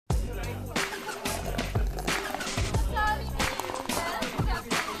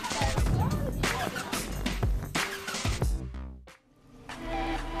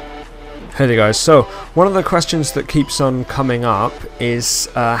Hey there guys, so one of the questions that keeps on coming up is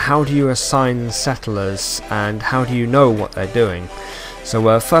how do you assign settlers and how do you know what they're doing?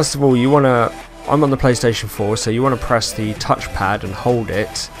 So first of all, I'm on the PlayStation 4, so you want to press the touchpad and hold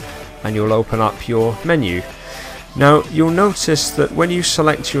it and you'll open up your menu. Now you'll notice that when you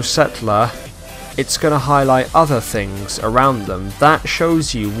select your settler, it's going to highlight other things around them. That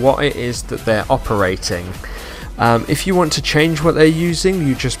shows you what it is that they're operating. If you want to change what they're using,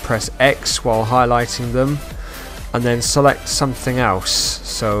 you just press X while highlighting them and then select something else.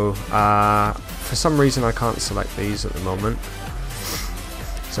 So for some reason I can't select these at the moment.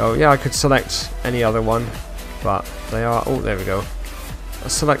 So yeah, I could select any other one, but they are, oh there we go. I'll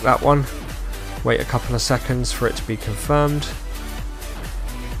select that one, wait a couple of seconds for it to be confirmed.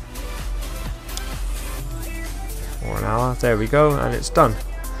 Or an hour, there we go, and it's done.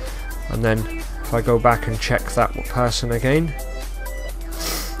 And then if I go back and check that person again,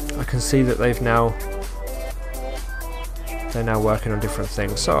 I can see that they're now working on different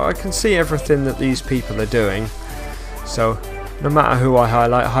things. So I can see everything that these people are doing. So no matter who I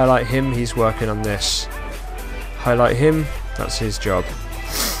highlight him, he's working on this. Highlight him, that's his job.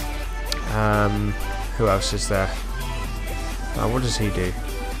 Who else is there? What does he do?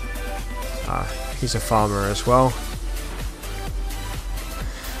 He's a farmer as well.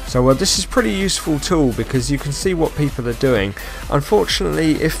 So this is a pretty useful tool because you can see what people are doing.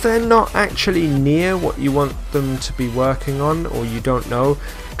 Unfortunately, if they're not actually near what you want them to be working on, or you don't know,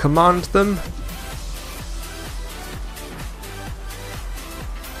 command them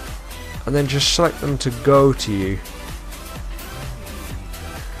and then just select them to go to you.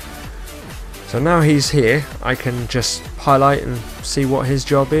 So now he's here, I can just highlight and see what his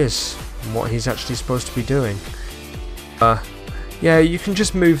job is and what he's actually supposed to be doing. Yeah, you can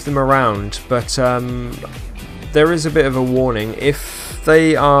just move them around, but there is a bit of a warning. If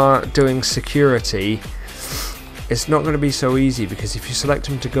they are doing security, it's not going to be so easy, because if you select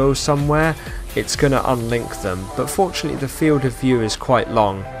them to go somewhere, it's going to unlink them. But fortunately the field of view is quite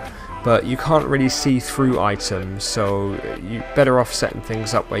long, but you can't really see through items, so you're better off setting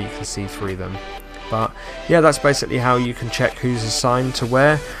things up where you can see through them. But yeah, that's basically how you can check who's assigned to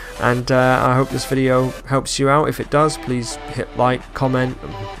where. And I hope this video helps you out. If it does, please hit like, comment,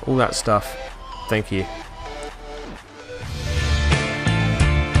 all that stuff. Thank you.